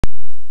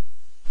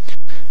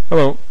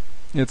Hello,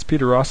 it's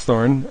Peter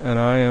Rossthorn, and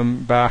I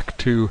am back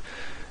to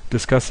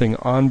discussing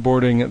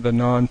onboarding the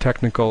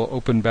non-technical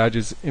Open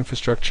Badges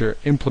infrastructure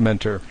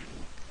implementer.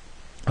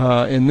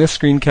 In this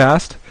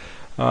screencast,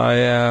 I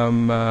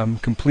am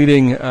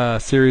completing a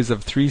series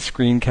of 3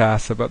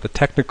 screencasts about the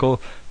technical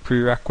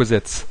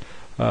prerequisites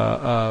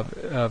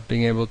of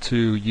being able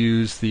to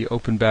use the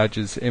Open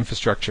Badges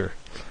infrastructure.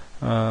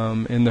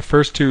 In the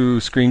first 2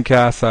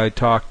 screencasts, I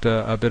talked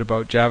a bit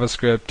about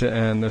JavaScript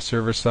and the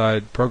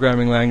server-side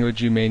programming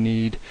language you may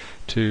need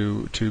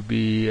to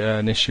be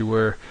an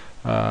issuer,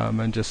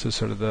 and just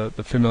sort of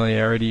the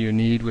familiarity you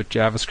need with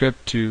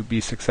JavaScript to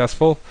be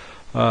successful.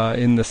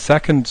 In the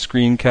second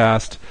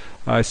screencast,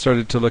 I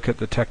started to look at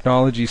the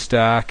technology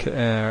stack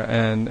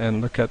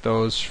and look at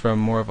those from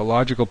more of a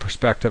logical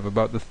perspective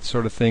about the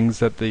sort of things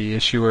that the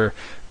issuer,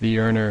 the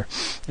earner,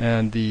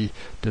 and the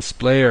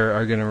displayer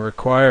are going to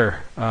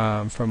require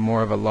from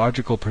more of a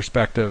logical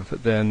perspective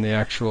than the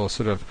actual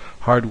sort of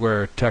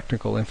hardware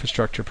technical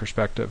infrastructure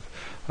perspective.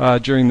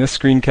 During this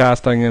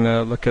screencast, I'm going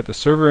to look at the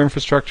server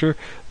infrastructure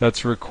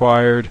that's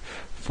required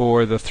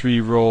for the 3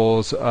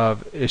 roles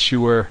of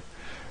issuer,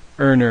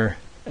 earner,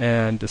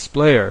 and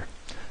displayer.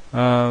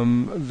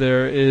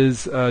 There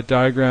is a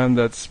diagram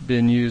that's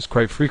been used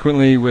quite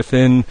frequently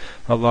within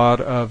a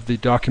lot of the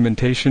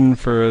documentation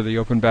for the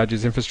Open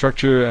Badges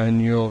infrastructure,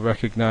 and you'll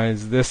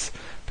recognize this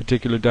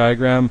particular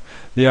diagram.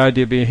 The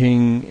idea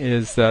being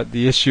is that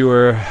the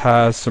issuer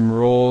has some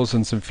roles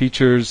and some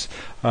features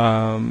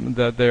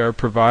that they are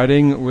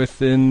providing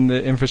within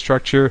the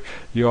infrastructure.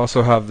 You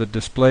also have the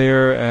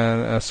displayer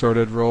and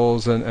assorted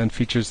roles and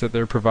features that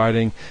they're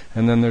providing,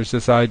 and then there's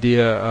this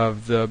idea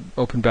of the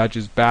Open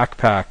Badges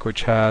backpack,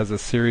 which has a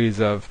series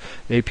of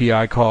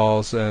API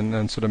calls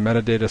and sort of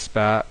metadata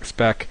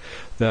spec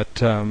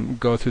that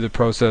go through the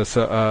process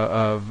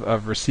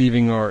of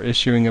receiving or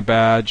issuing a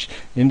badge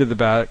into the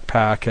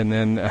backpack, and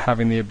then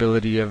having the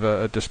ability of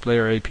a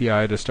displayer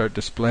API to start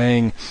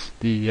displaying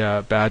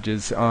the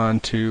badges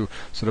onto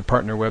sort of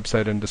partner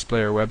website and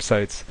displayer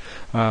websites.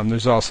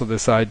 There's also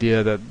this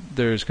idea that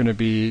there's going to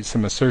be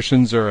some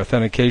assertions or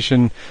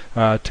authentication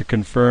to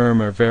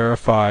confirm or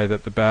verify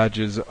that the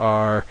badges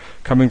are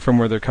coming from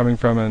where they're coming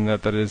from, and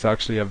that is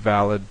actually a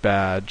valid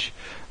badge.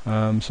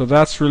 So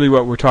that's really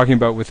what we're talking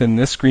about within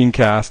this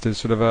screencast, is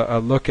sort of a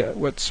look at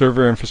what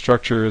server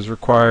infrastructure is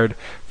required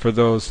for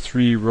those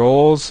 3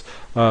 roles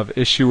of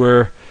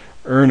issuer,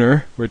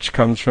 earner, which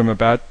comes from a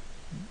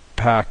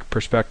backpack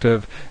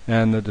perspective,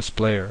 and the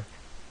displayer.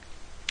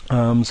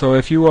 So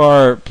if you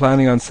are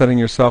planning on setting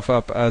yourself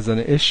up as an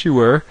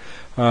issuer,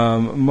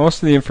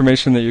 most of the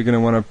information that you're going to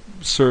want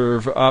to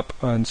serve up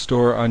and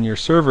store on your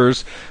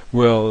servers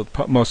will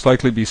most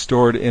likely be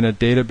stored in a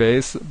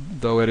database,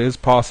 though it is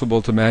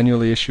possible to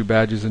manually issue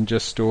badges and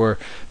just store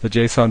the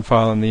JSON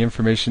file and the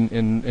information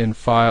in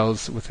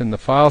files within the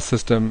file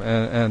system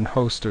and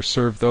host or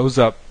serve those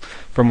up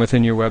from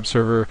within your web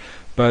server.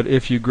 But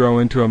if you grow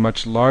into a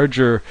much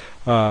larger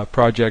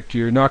project,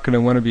 you're not going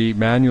to want to be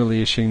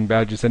manually issuing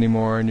badges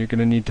anymore, and you're going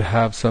to need to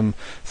have some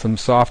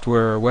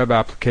software or web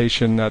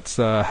application that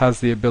has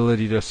the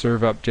ability to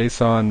serve up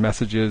JSON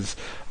messages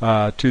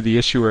to the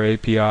issuer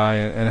API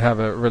and have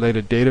a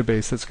related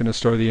database that's going to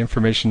store the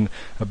information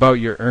about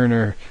your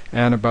earner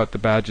and about the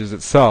badges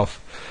itself.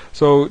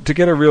 So to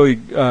get a really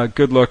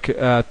good look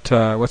at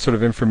what sort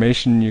of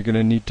information you're going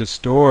to need to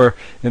store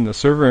in the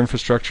server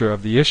infrastructure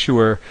of the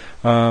issuer,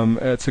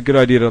 it's a good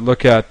idea to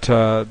look at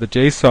the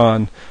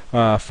JSON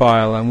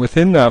file, and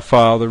within that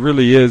file there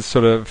really is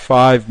sort of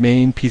 5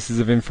 main pieces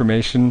of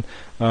information,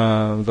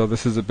 though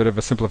this is a bit of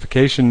a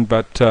simplification,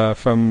 but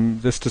from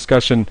this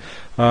discussion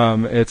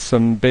it's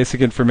some basic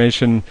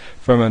information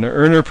from an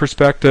earner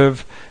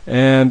perspective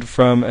and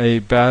from a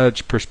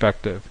badge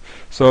perspective.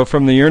 So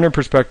from the earner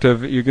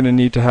perspective, you're going to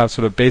need to have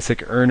sort of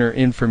basic earner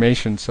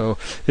information. So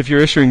if you're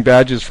issuing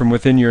badges from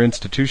within your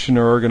institution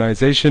or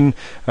organization,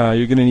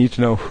 you're going to need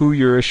to know who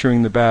you're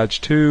issuing the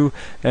badge to,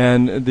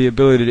 and the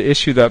ability to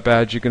issue that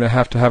badge. You're going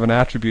to have an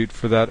attribute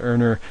for that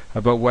earner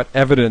about what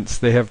evidence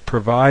they have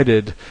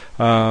provided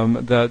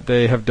that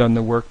they have done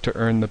the work to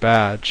earn the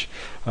badge.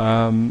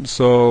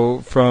 So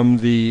from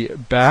the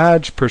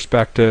badge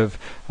perspective,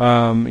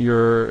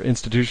 your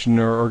institution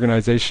or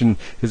organization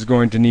is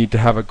going to need to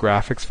have a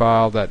graphics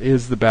file that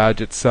is the badge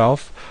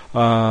itself,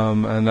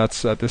 and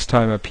that's at this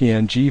time a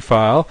PNG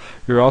file.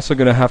 You're also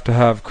going to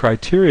have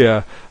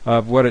criteria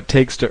of what it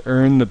takes to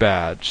earn the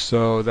badge.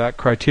 So that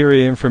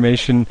criteria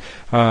information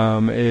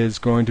is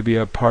going to be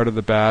a part of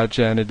the badge,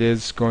 and it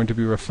is going to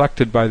be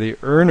reflected by the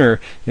earner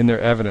in their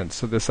evidence.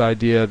 So this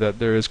idea that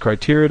there is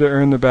criteria to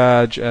earn the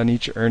badge, and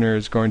each earner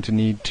is going to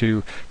need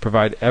to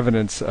provide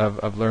evidence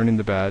of learning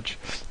the badge.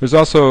 There's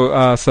also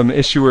also some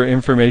issuer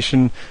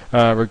information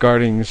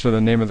regarding sort of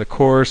the name of the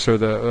course or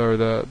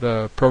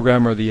the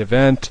program or the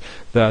event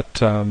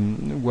that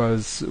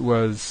was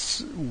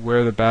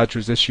where the badge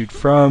was issued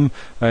from,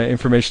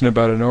 information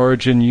about an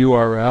origin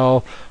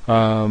URL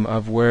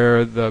of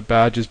where the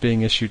badge is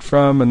being issued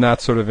from, and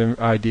that sort of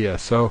idea.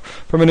 So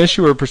from an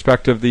issuer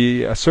perspective,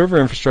 the server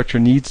infrastructure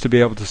needs to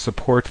be able to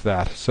support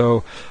that.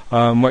 So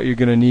what you're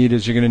going to need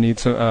is some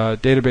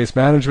database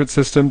management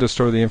system to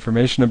store the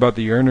information about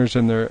the earners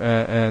and their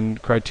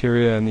and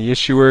criteria and the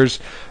issuers,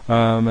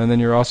 and then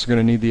you're also going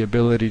to need the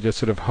ability to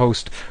sort of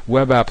host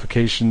web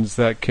applications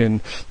that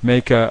can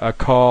make a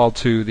call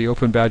to the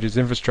Open Badges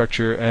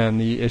infrastructure and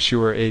the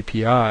issuer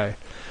API.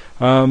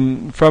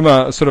 From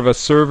a sort of a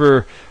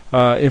server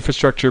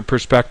infrastructure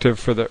perspective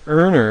for the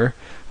earner,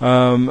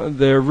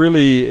 there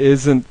really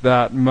isn't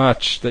that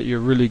much that you're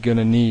really going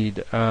to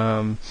need.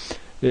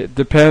 It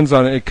depends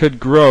on, it could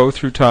grow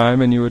through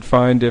time, and you would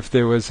find if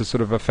there was a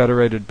sort of a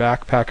federated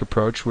backpack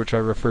approach, which I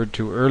referred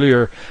to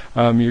earlier,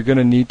 you're going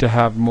to need to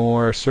have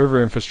more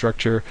server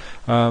infrastructure.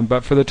 But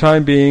for the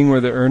time being,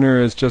 where the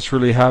earner is just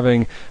really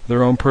having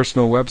their own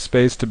personal web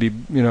space to be,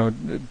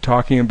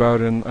 talking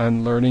about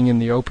and learning in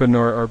the open,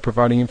 or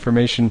providing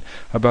information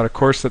about a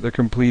course that they're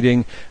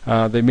completing,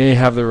 they may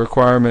have the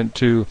requirement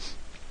to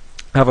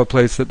have a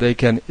place that they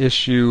can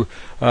issue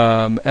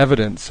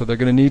evidence. So they're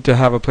going to need to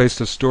have a place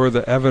to store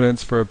the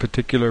evidence for a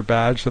particular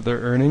badge that they're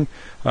earning.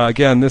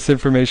 Again, this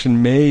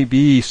information may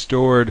be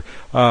stored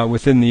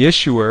within the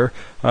issuer,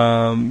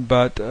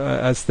 but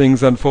as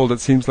things unfold, it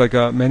seems like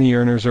many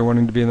earners are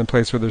wanting to be in a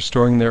place where they're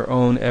storing their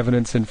own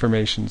evidence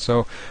information.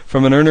 So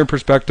from an earner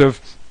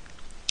perspective,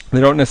 they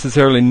don't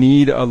necessarily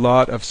need a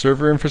lot of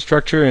server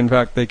infrastructure. In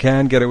fact, they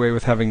can get away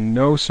with having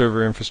no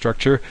server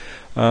infrastructure,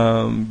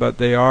 but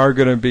they are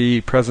going to be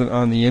present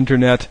on the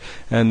internet,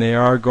 and they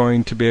are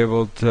going to be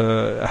able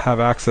to have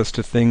access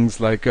to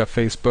things like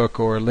Facebook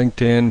or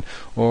LinkedIn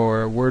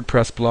or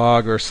WordPress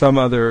blog or some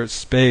other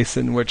space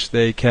in which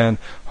they can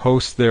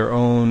host their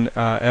own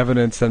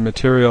evidence and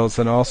materials,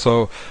 and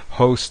also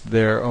host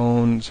their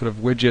own sort of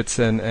widgets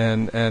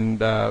and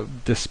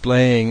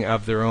displaying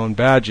of their own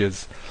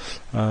badges.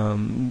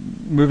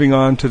 Moving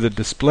on to the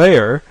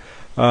displayer,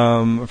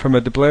 from a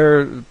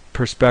displayer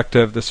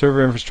perspective, the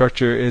server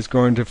infrastructure is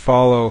going to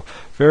follow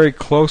very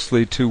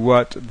closely to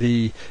what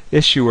the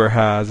issuer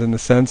has, in the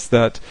sense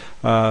that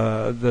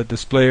the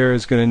displayer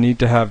is going to need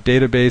to have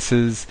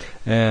databases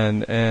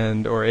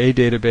or a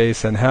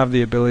database, and have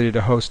the ability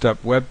to host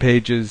up web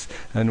pages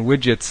and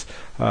widgets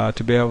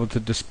to be able to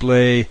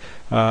display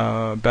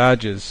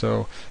badges.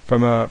 So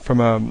from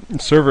a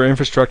server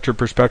infrastructure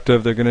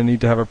perspective, they're going to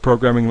need to have a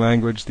programming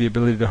language, the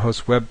ability to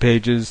host web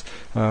pages,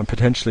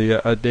 potentially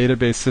a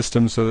database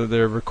system, so that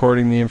they're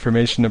recording the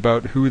information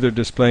about who they're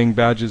displaying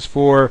badges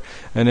for,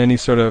 and any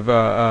sort of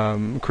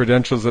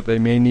credentials that they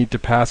may need to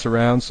pass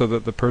around, so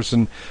that the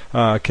person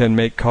can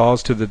make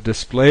calls to the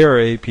displayer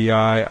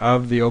API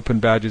of the Open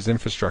Badges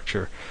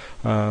infrastructure.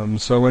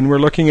 So when we're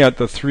looking at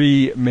the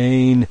three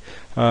main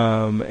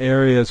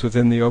areas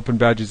within the Open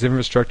Badges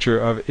infrastructure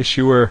of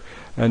issuer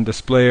and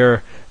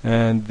displayer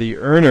and the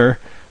earner,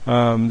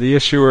 the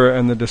issuer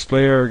and the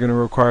displayer are going to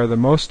require the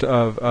most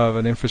of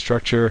an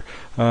infrastructure,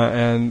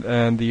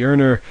 and the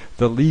earner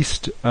the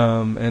least,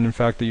 and in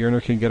fact the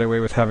earner can get away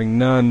with having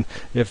none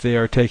if they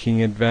are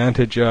taking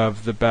advantage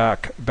of the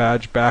badge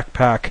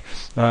backpack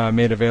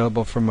made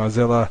available from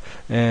Mozilla,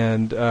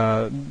 and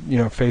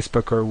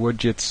Facebook or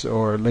widgets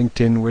or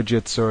LinkedIn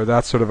widgets or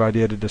that sort of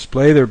idea to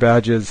display their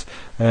badges,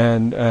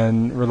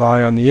 and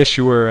rely on the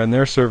issuer and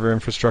their server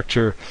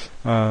infrastructure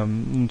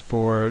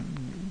for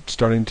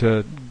starting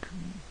to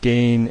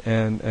gain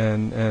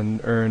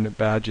and earn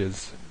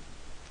badges.